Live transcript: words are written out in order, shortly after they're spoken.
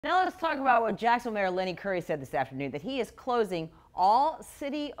Now let's talk about what Jacksonville Mayor Lenny Curry said this afternoon, that he is closing all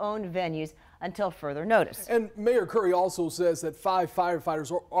city-owned venues until further notice. And Mayor Curry also says that 5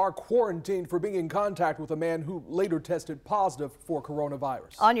 firefighters are quarantined for being in contact with a man who later tested positive for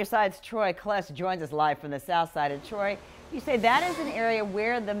coronavirus. On your side's Troy Kless joins us live from the south side. And Troy, you say that is an area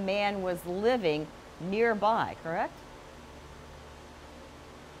where the man was living nearby, correct?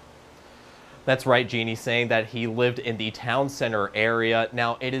 That's right, Jeannie, saying that he lived in the town center area.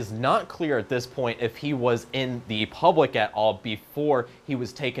 Now, it is not clear at this point if he was in the public at all before he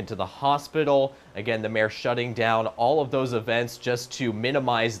was taken to the hospital. Again, the mayor shutting down all of those events just to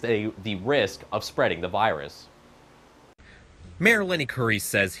minimize the risk of spreading the virus. Mayor Lenny Curry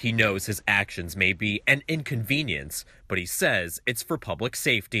says he knows his actions may be an inconvenience, but he says it's for public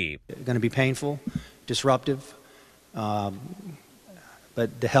safety. It's going to be painful, disruptive,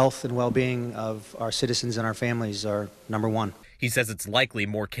 but the health and well-being of our citizens and our families are number one. He says it's likely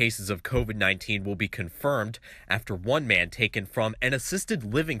more cases of COVID-19 will be confirmed after one man taken from an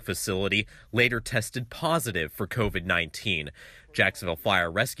assisted living facility later tested positive for COVID-19. Jacksonville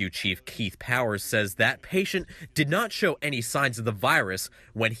Fire Rescue Chief Keith Powers says that patient did not show any signs of the virus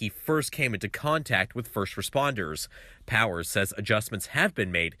when he first came into contact with first responders. Powers says adjustments have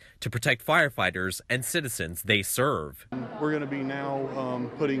been made to protect firefighters and citizens they serve. We're going to be now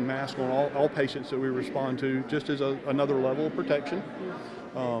putting masks on all patients that we respond to, just as another level of protection.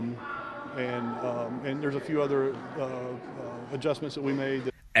 And there's a few other adjustments that we made.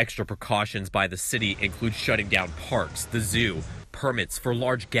 Extra precautions by the city include shutting down parks, the zoo, permits for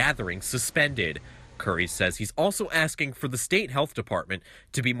large gatherings suspended. Curry says he's also asking for the state health department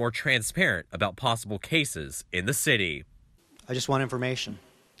to be more transparent about possible cases in the city. I just want information.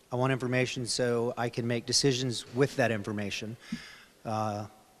 I want information so I can make decisions with that information.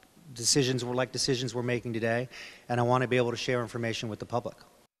 Decisions we're making today, and I want to be able to share information with the public.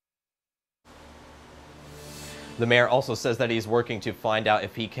 The mayor also says that he's working to find out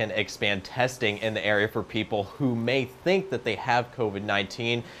if he can expand testing in the area for people who may think that they have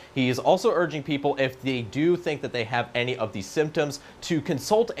COVID-19. He is also urging people, if they do think that they have any of these symptoms, to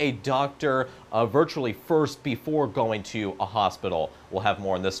consult a doctor virtually first before going to a hospital. We'll have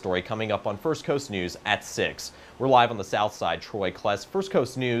more on this story coming up on First Coast News at 6. We're live on the south side. Troy Kless, First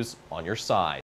Coast News, on your side.